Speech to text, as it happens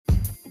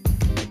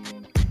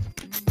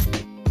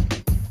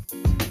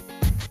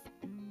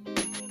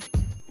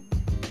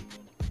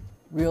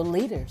Real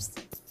leaders,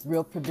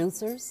 real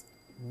producers,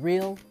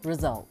 real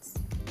results.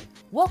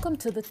 Welcome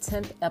to the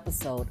 10th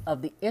episode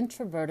of the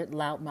Introverted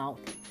Loudmouth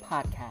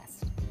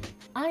podcast.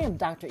 I am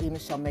Dr. E.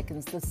 Michelle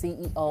Mickens, the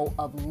CEO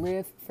of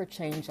Live for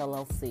Change,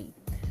 LLC.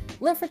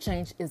 Live for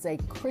Change is a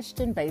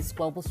Christian-based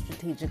global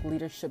strategic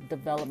leadership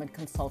development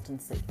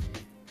consultancy,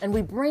 and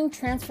we bring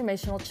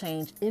transformational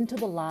change into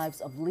the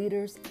lives of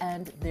leaders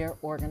and their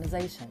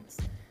organizations.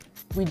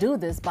 We do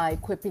this by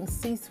equipping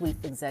C-suite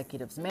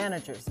executives,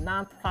 managers,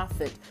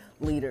 nonprofit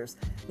leaders,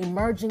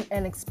 emerging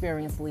and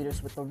experienced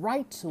leaders with the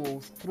right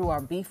tools through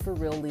our Be For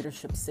Real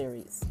leadership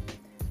series.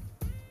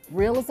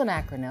 REAL is an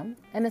acronym,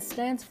 and it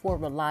stands for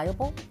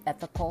Reliable,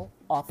 Ethical,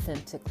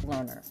 Authentic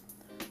Learner.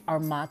 Our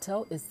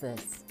motto is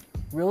this: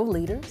 real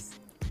leaders,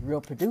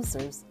 real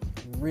producers,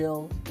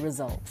 real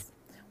results.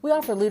 We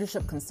offer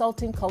leadership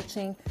consulting,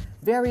 coaching,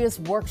 various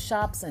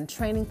workshops and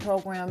training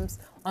programs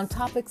on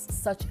topics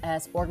such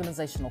as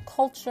organizational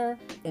culture,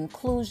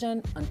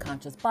 inclusion,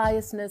 unconscious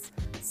biasness,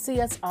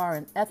 CSR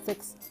and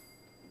ethics,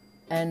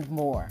 and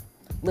more.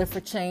 Live for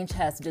Change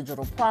has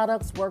digital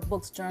products,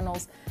 workbooks,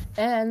 journals,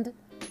 and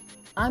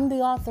I'm the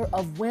author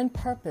of When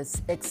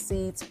Purpose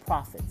Exceeds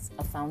Profits,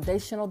 a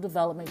foundational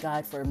development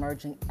guide for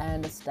emerging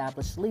and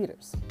established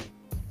leaders.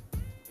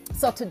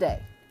 So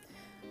today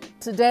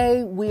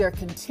we are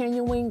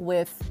continuing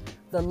with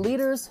the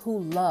Leaders Who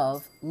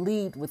Love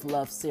Lead with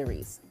Love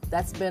series.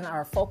 That's been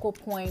our focal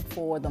point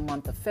for the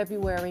month of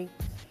February.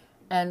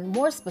 And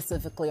more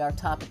specifically, our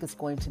topic is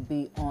going to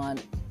be on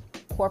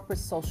corporate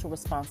social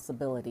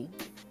responsibility,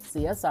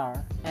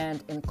 CSR,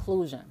 and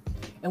inclusion.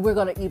 And we're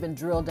going to even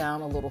drill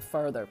down a little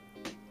further.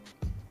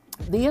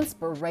 The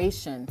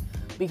inspiration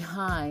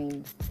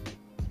behind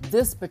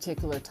this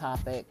particular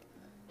topic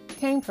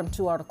came from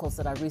two articles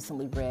that I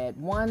recently read.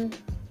 One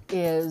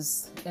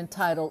is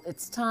entitled,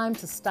 "It's Time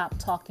to Stop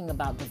Talking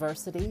About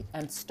Diversity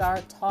and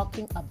Start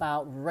Talking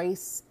About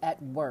Race at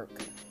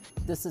Work."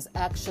 This is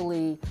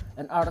actually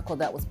an article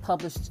that was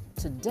published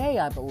today,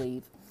 I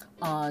believe,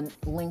 on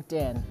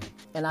LinkedIn.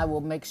 And I will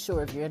make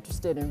sure, if you're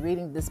interested in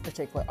reading this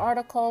particular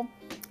article,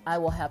 I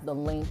will have the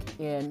link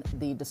in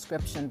the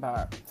description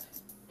bar.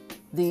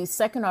 The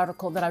second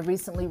article that I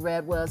recently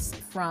read was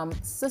from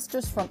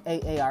Sisters from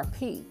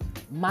AARP,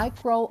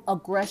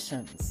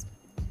 Microaggressions,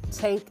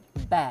 Take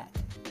Back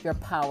Your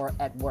Power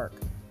at Work.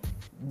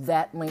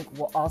 That link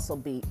will also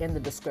be in the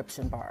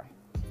description bar.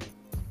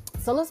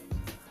 So let's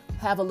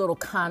have a little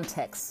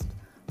context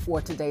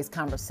for today's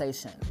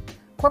conversation.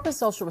 Corporate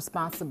social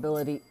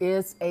responsibility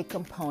is a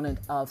component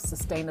of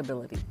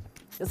sustainability.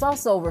 It's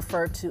also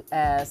referred to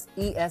as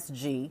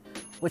ESG,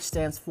 which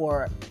stands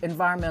for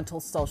Environmental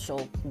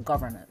Social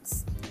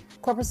Governance.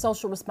 Corporate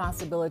social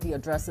responsibility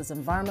addresses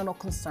environmental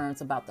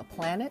concerns about the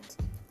planet,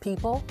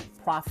 people,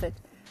 profit,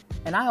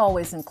 and I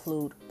always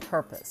include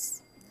purpose.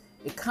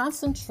 It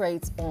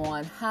concentrates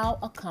on how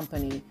a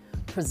company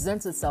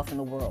presents itself in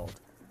the world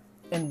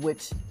in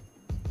which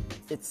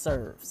it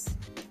serves.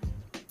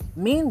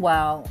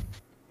 Meanwhile,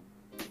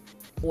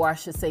 or I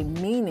should say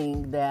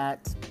meaning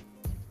that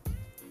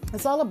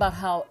it's all about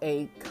how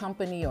a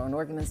company or an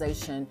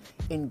organization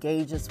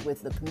engages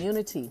with the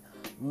community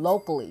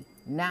locally,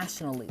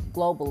 nationally,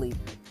 globally,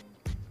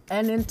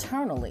 and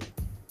internally,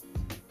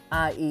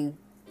 i.e.,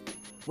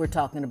 we're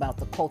talking about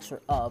the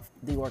culture of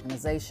the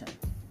organization.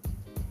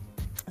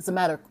 As a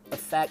matter of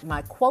fact,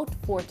 my quote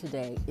for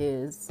today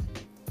is,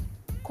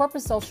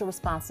 "Corporate social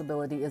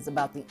responsibility is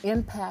about the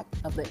impact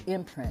of the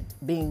imprint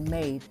being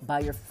made by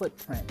your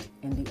footprint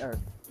in the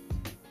earth."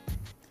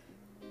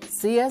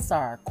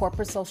 CSR,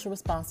 corporate social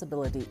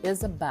responsibility,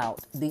 is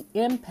about the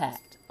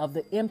impact of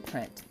the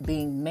imprint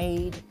being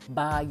made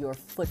by your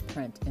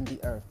footprint in the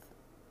earth.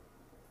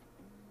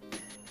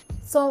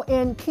 So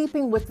in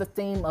keeping with the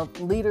theme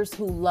of Leaders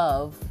Who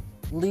Love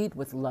Lead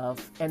with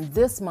Love, and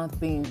this month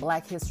being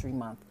Black History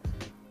Month,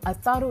 I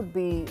thought it would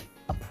be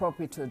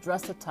appropriate to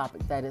address a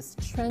topic that is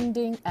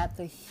trending at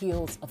the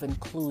heels of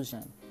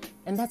inclusion,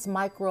 and that's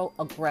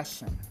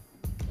microaggression,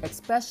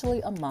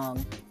 especially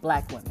among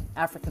Black women,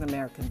 African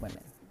American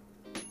women.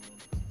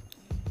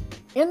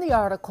 In the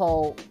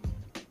article,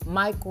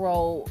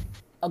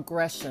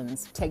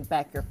 Microaggressions, Take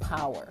Back Your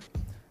Power,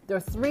 there are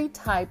three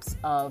types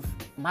of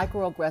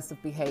microaggressive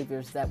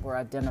behaviors that were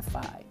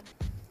identified.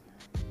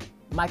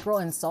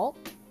 Microinsult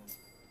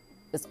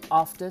is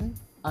often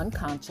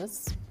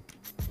unconscious,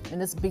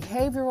 and it's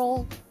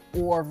behavioral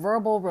or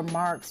verbal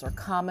remarks or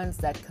comments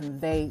that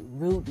convey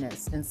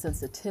rudeness,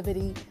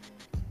 insensitivity.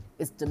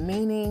 It's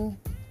demeaning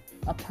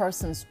a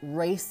person's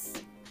race,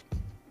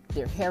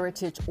 their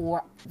heritage,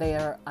 or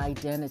their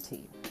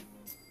identity.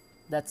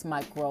 That's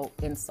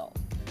micro-insult.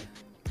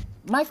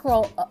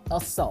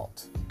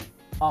 Micro-assault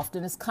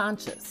often is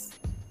conscious,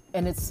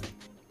 and it's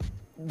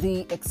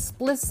the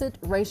explicit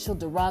racial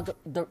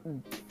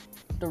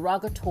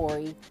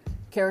derogatory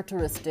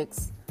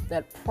characteristics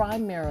that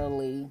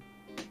primarily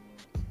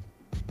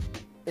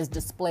is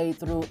displayed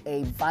through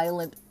a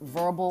violent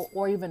verbal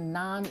or even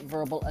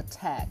non-verbal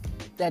attack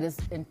that is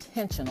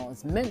intentional,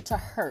 is meant to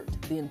hurt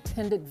the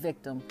intended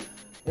victim.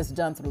 It's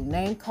done through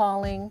name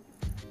calling,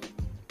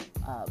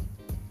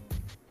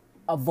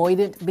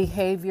 avoidant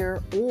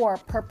behavior, or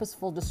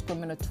purposeful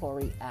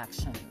discriminatory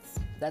actions.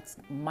 That's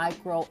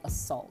micro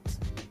assault.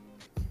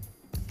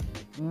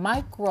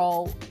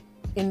 Micro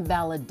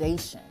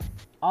invalidation,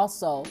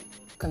 also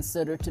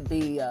considered to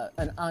be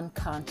an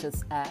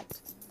unconscious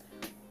act,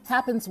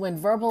 happens when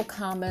verbal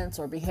comments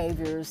or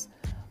behaviors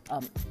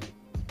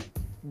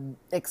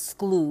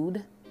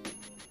exclude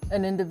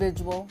an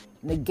individual,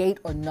 negate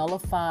or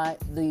nullify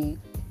the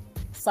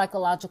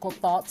psychological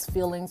thoughts,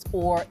 feelings,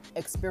 or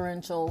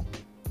experiential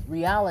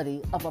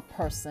reality of a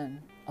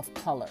person of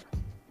color.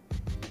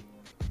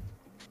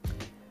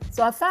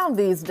 So I found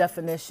these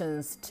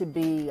definitions to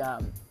be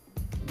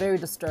very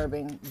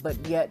disturbing,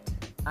 but yet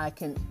I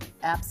can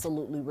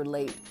absolutely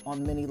relate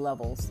on many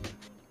levels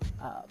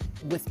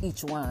with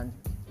each one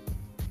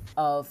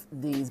of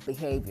these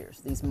behaviors,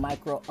 these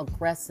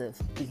microaggressive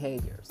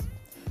behaviors.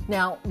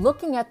 Now,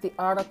 looking at the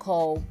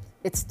article,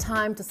 "It's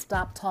time to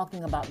stop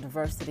talking about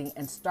diversity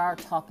and start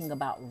talking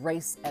about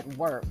race at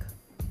work,"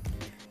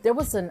 there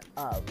was an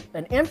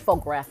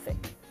infographic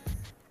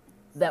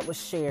that was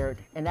shared,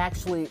 and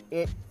actually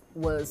it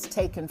was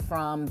taken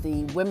from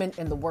the Women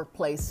in the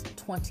Workplace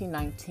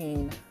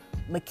 2019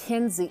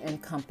 McKinsey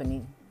 &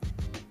 Company,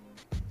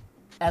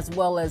 as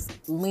well as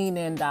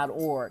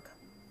leanin.org.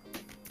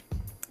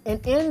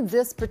 And in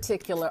this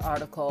particular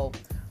article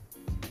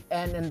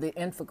and in the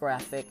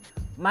infographic,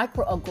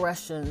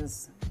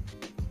 microaggressions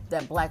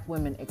that Black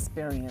women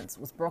experience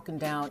was broken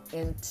down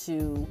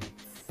into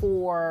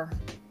three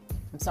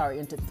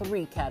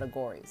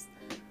categories.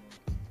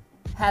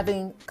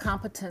 Having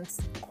competence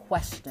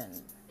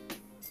questioned,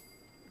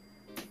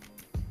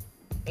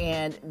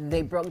 and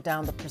they broke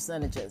down the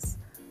percentages.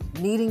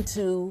 Needing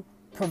to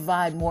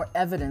provide more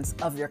evidence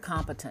of your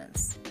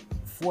competence.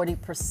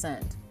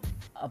 40%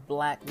 of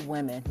Black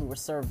women who were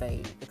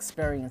surveyed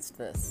experienced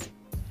this.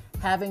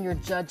 Having your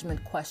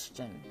judgment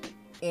questioned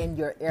in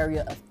your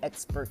area of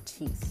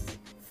expertise.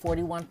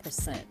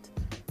 41%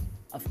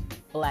 of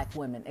Black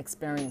women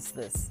experienced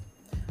this.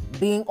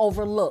 Being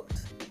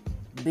overlooked,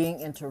 being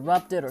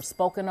interrupted or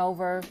spoken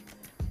over,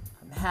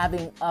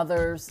 having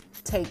others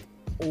take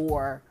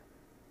or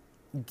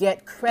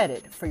get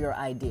credit for your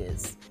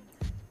ideas.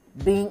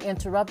 Being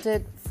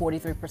interrupted,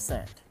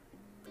 43%.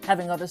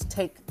 Having others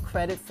take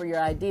credit for your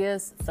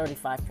ideas,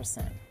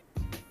 35%.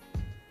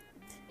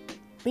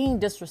 Being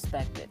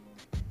disrespected.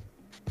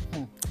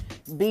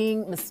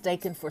 Being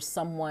mistaken for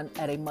someone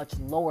at a much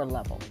lower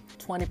level.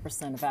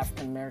 20% of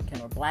African American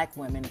or Black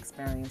women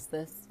experience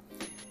this.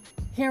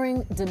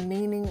 Hearing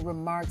demeaning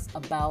remarks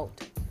about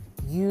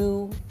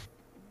you,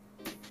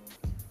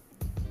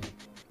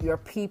 your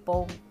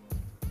people,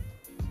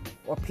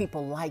 or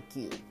people like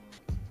you.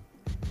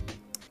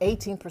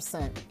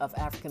 18% of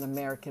African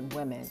American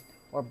women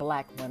or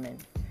Black women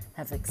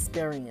have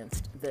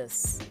experienced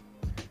this.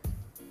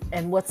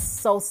 And what's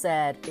so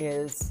sad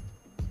is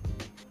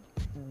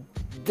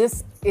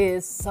this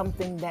is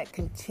something that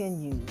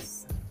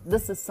continues.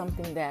 This is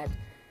something that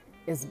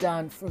is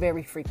done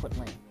very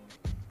frequently.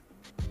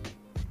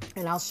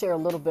 And I'll share a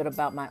little bit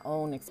about my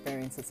own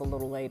experiences a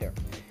little later.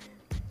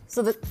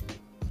 So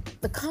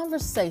the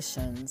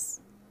conversations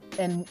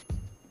and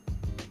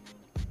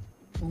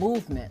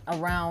movement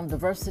around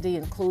diversity,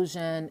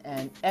 inclusion,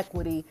 and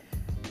equity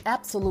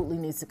absolutely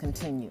needs to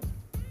continue.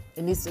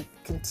 It needs to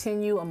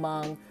continue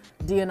among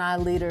D&I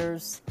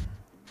leaders.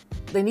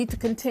 They need to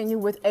continue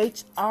with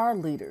HR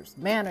leaders,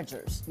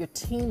 managers, your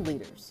team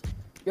leaders,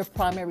 your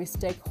primary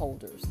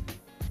stakeholders.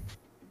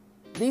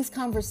 These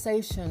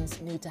conversations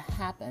need to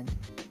happen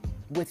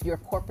with your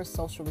corporate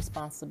social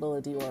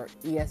responsibility or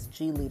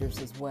ESG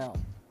leaders as well.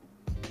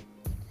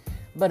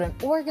 But an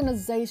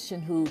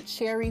organization who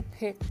cherry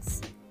picks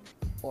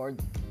or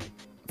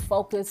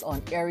focus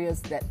on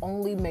areas that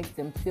only make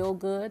them feel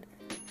good,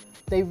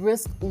 they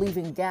risk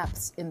leaving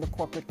gaps in the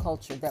corporate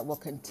culture that will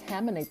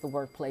contaminate the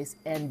workplace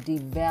and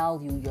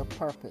devalue your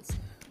purpose.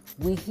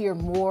 We hear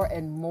more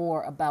and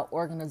more about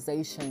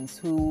organizations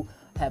who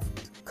have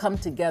come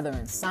together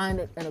and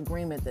signed an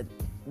agreement that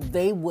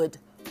they would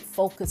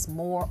focus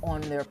more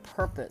on their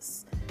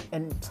purpose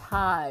and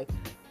tie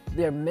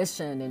their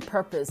mission and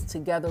purpose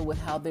together with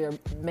how they're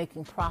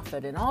making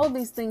profit. And all of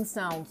these things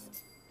sound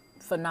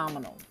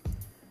phenomenal,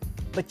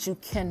 but you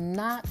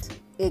cannot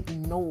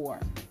ignore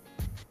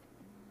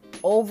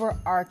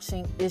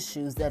overarching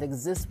issues that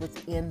exist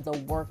within the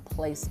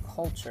workplace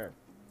culture,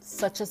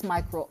 such as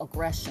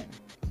microaggression,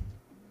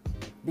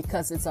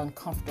 because it's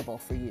uncomfortable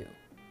for you,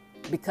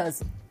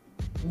 because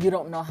you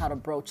don't know how to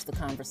broach the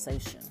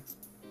conversation.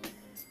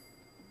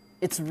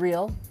 It's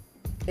real.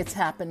 It's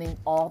happening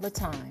all the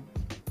time.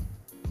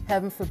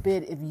 Heaven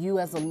forbid if you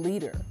as a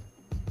leader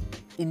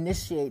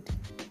initiate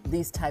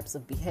these types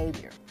of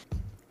behavior.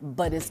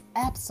 But it's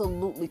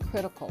absolutely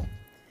critical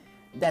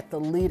that the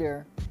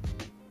leader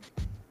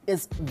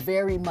is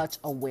very much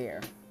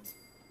aware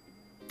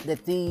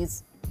that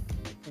these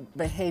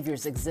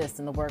behaviors exist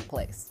in the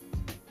workplace.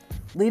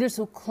 Leaders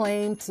who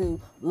claim to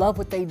love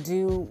what they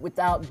do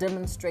without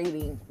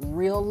demonstrating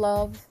real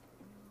love,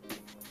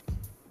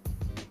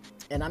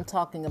 and I'm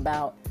talking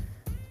about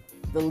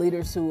the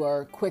leaders who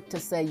are quick to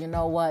say, you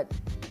know what,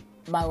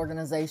 my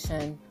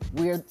organization,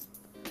 we're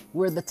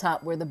the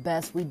top, we're the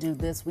best, we do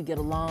this, we get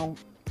along.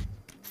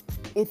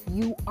 If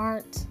you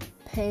aren't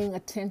paying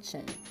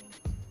attention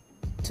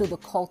to the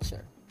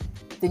culture,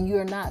 then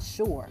you're not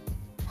sure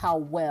how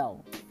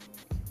well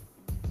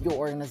your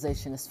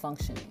organization is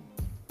functioning.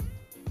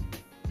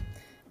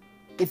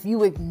 If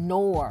you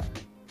ignore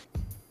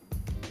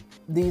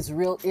these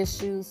real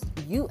issues,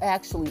 you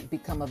actually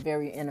become a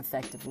very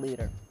ineffective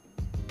leader.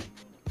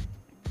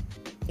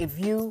 If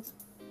you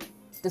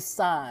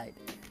decide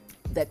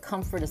that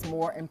comfort is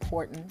more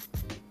important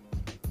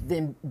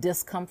than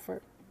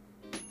discomfort,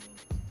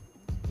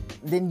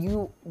 then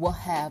you will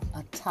have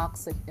a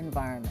toxic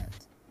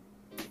environment.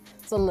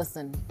 So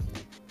listen,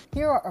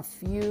 here are a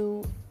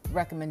few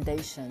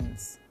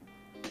recommendations,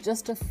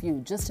 just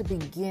to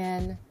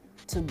begin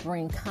to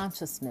bring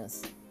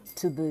consciousness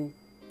to the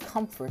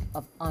comfort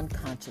of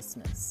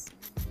unconsciousness.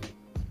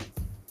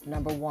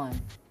 Number one,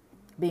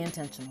 be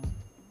intentional.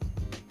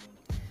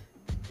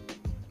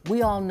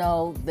 We all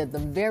know that the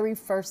very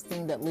first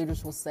thing that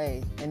leaders will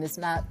say, and it's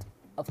not,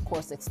 of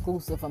course,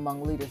 exclusive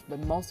among leaders, but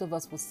most of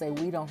us will say,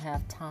 we don't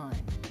have time.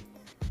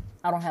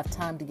 I don't have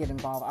time to get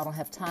involved. I don't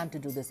have time to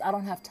do this. I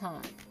don't have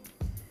time.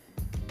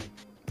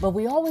 But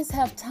we always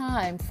have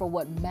time for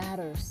what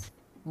matters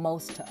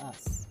most to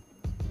us.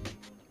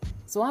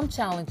 So I'm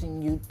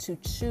challenging you to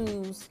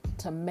choose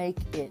to make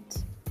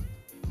it.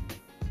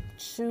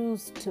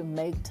 Choose to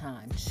make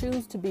time.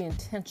 Choose to be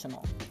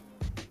intentional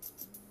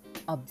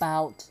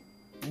about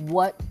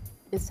what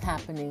is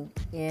happening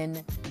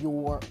in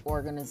your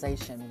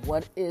organization.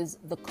 What is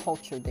the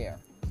culture there?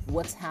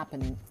 What's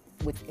happening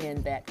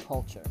within that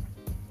culture?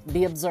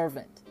 Be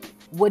observant.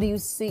 What do you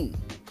see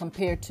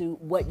compared to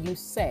what you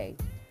say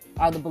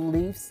are the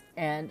beliefs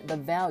and the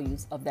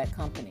values of that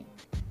company?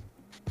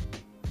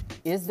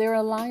 Is there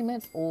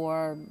alignment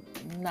or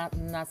not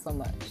so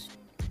much?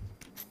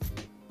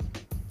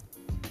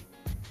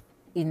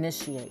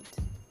 Initiate.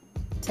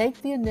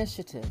 Take the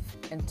initiative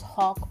and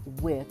talk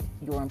with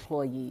your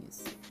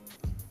employees.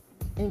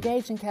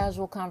 Engage in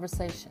casual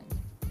conversation.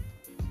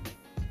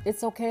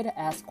 It's okay to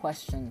ask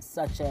questions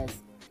such as,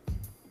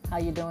 how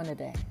you doing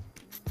today?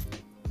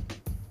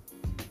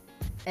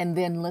 And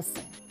then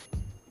listen,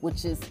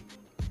 which is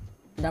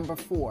number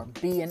 4,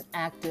 be an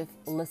active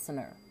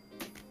listener.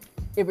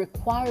 It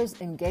requires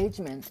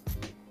engagement.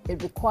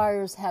 It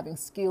requires having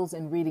skills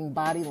in reading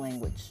body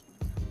language,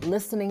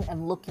 listening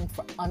and looking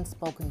for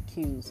unspoken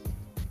cues.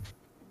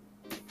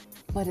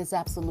 But it's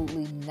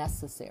absolutely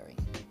necessary.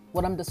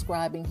 What I'm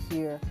describing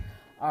here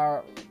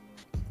are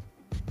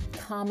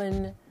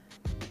common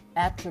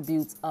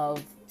attributes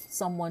of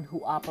someone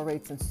who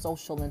operates in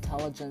social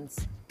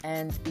intelligence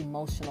and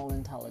emotional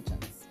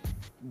intelligence.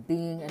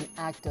 Being an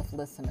active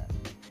listener,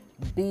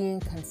 being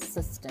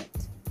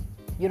consistent.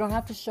 You don't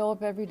have to show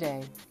up every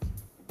day.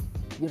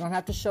 You don't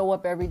have to show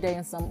up every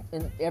day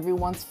in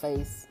everyone's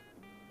face,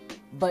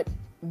 but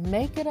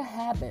make it a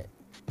habit,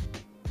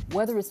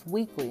 whether it's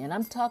weekly, and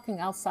I'm talking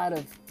outside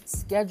of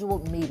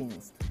scheduled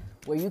meetings,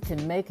 where you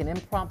can make an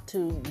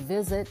impromptu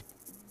visit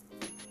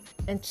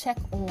and check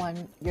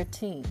on your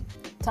team.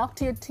 Talk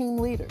to your team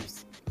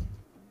leaders.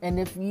 And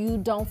if you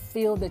don't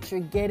feel that you're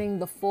getting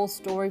the full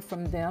story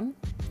from them,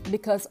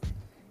 because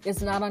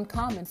it's not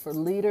uncommon for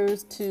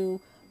leaders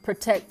to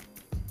protect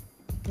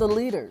the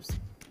leaders,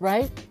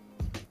 right?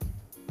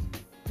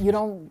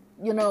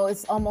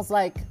 It's almost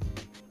like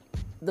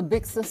the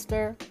big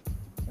sister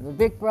and the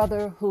big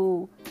brother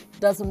who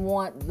doesn't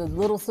want the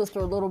little sister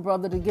or little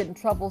brother to get in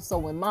trouble. So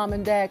when mom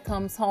and dad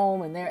comes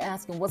home and they're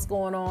asking what's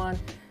going on,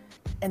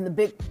 and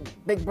the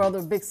big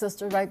brother, big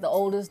sister, right, the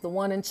oldest, the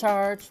one in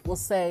charge, will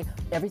say,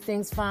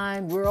 everything's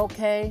fine, we're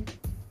okay.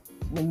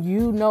 When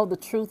you know the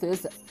truth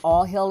is that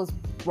all hell is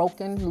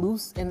broken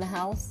loose in the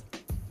house.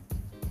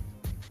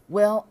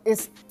 Well,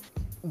 it's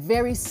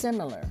very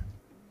similar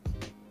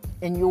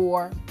in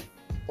your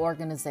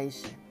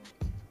organization.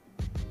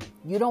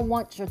 You don't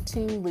want your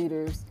team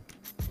leaders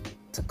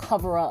to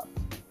cover up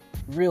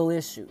real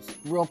issues,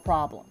 real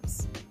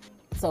problems.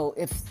 So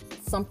if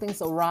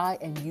something's awry,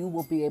 and you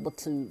will be able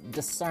to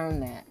discern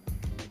that,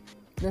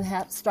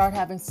 then start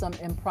having some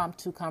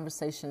impromptu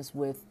conversations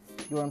with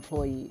your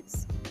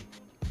employees.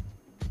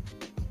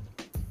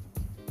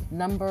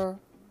 Number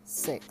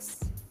 6,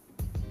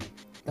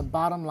 the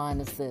bottom line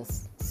is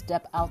this: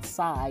 step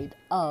outside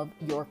of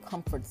your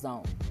comfort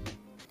zone.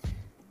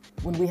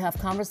 When we have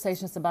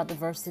conversations about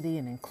diversity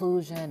and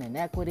inclusion and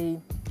equity,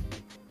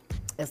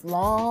 as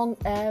long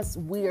as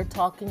we are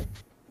talking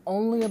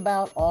only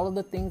about all of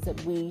the things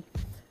that we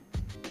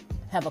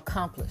have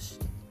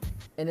accomplished,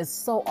 and it's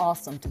so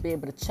awesome to be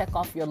able to check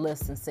off your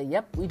list and say,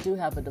 yep, we do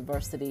have a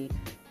diversity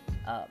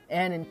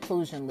and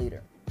inclusion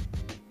leader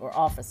or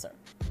officer,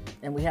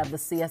 and we have the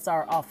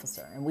CSR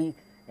officer,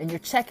 and you're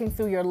checking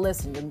through your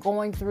list, and you're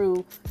going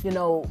through,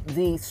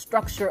 the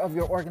structure of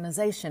your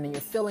organization, and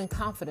you're feeling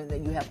confident that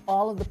you have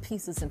all of the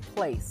pieces in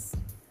place.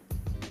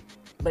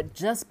 But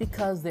just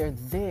because they're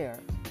there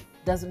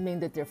doesn't mean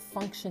that they're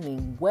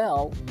functioning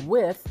well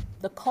with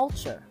the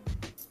culture.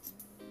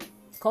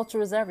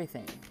 Culture is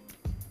everything.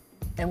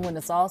 And when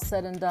it's all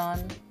said and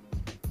done,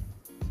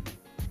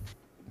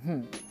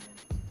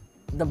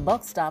 the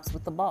buck stops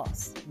with the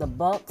boss. The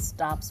buck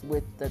stops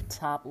with the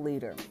top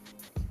leader.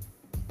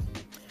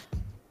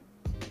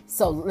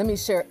 So let me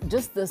share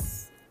just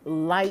this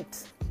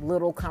light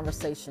little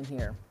conversation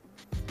here.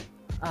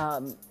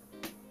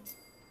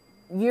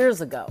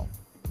 Years ago,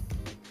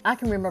 I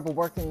can remember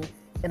working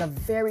in a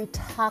very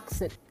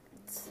toxic,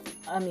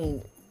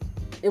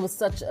 it was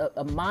such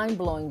a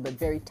mind-blowing but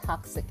very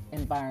toxic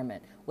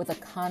environment with a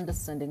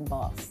condescending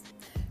boss.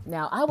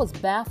 Now, I was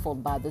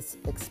baffled by this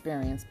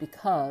experience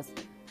because,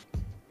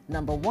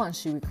 number one,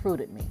 she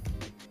recruited me.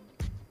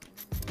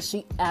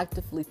 She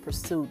actively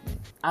pursued me.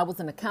 I was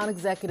an account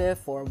executive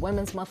for a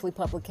women's monthly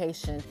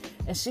publication,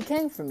 and she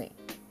came for me.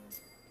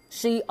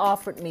 She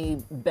offered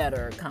me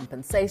better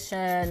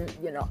compensation.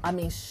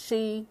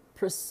 She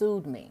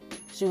pursued me.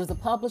 She was the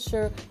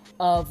publisher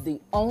of the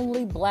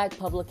only Black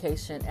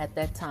publication at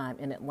that time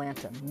in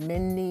Atlanta,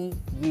 many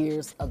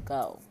years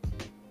ago.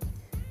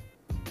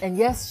 And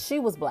yes, she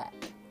was Black.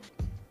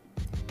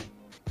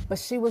 But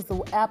she was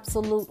the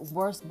absolute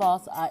worst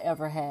boss I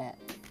ever had.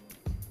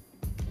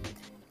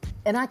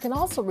 And I can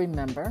also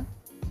remember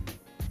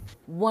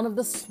one of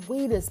the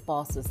sweetest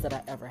bosses that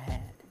I ever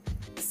had.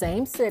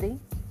 Same city.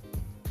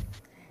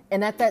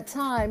 And at that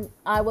time,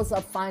 I was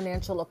a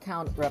financial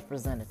account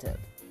representative.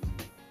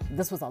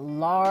 This was a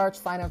large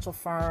financial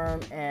firm,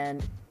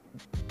 and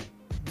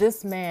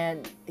this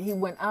man, he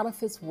went out of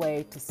his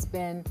way to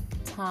spend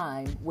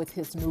time with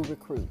his new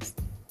recruits.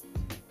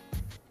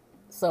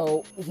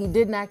 So he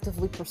didn't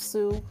actively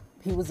pursue.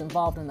 He was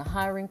involved in the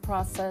hiring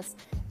process,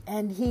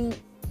 and he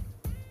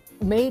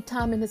made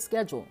time in his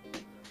schedule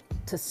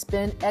to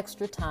spend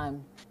extra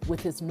time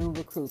with his new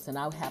recruits, and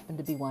I happened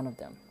to be one of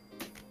them.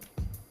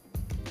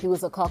 He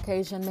was a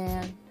Caucasian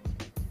man,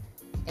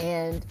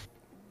 and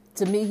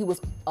to me, he was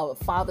a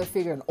father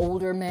figure, an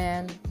older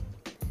man.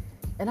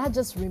 And I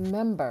just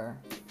remember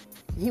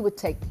he would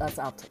take us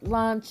out to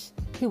lunch.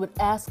 He would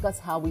ask us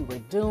how we were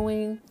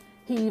doing.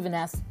 He even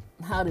asked,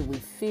 how did we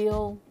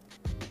feel?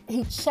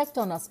 He checked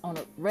on us on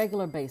a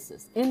regular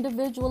basis,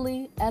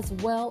 individually as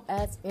well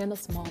as in a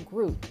small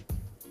group.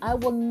 I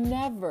will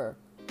never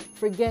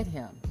forget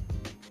him.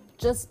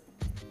 Just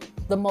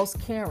the most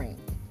caring.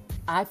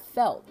 I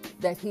felt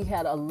that he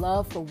had a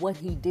love for what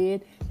he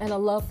did and a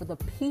love for the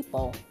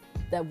people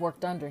that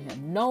worked under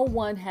him. No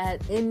one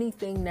had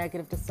anything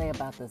negative to say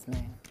about this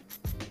man.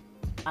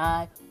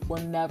 I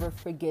will never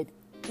forget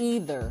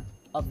either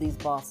of these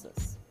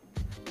bosses.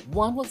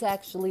 One was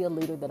actually a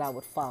leader that I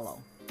would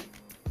follow.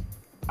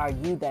 Are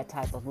you that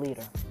type of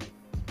leader?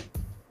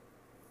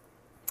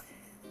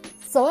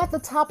 So at the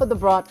top of the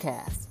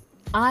broadcast,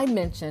 I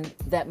mentioned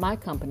that my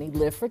company,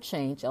 Live for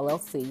Change,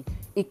 LLC,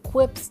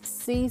 equips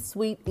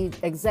C-suite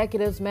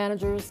executives,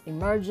 managers,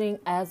 emerging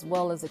as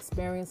well as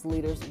experienced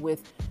leaders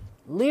with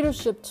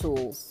leadership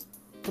tools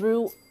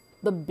through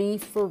the Be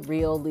For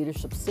Real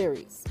Leadership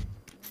Series.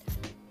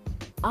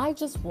 I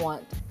just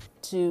want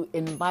to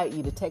invite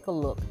you to take a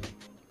look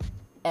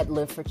at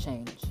Live for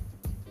Change.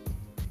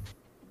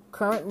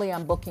 Currently,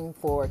 I'm booking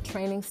for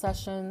training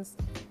sessions.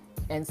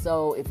 And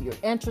so if you're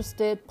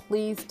interested,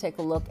 please take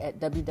a look at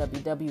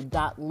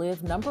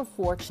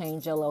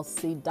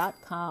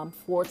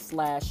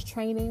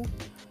www.live4changellc.com/training.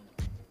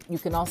 You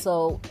can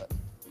also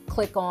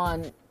click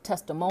on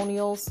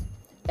testimonials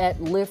at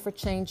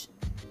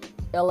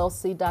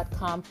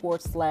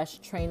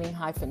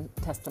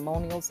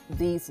liveforchangellc.com/training-testimonials.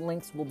 These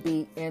links will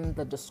be in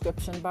the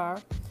description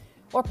bar.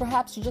 Or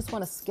perhaps you just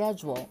want to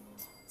schedule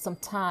some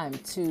time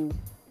to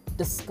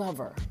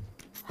discover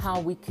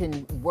how we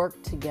can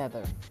work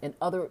together in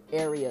other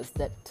areas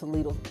that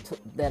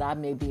that I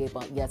may be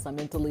able, yes, I'm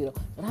in Toledo,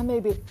 that I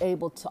may be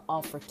able to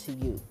offer to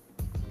you.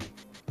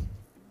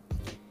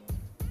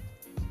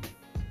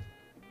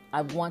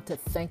 I want to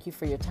thank you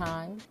for your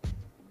time.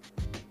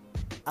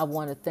 I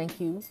want to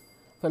thank you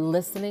for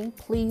listening.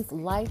 Please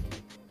like,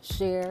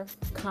 share,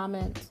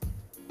 comment,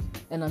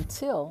 and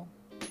until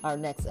our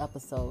next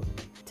episode,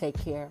 take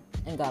care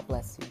and God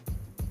bless you.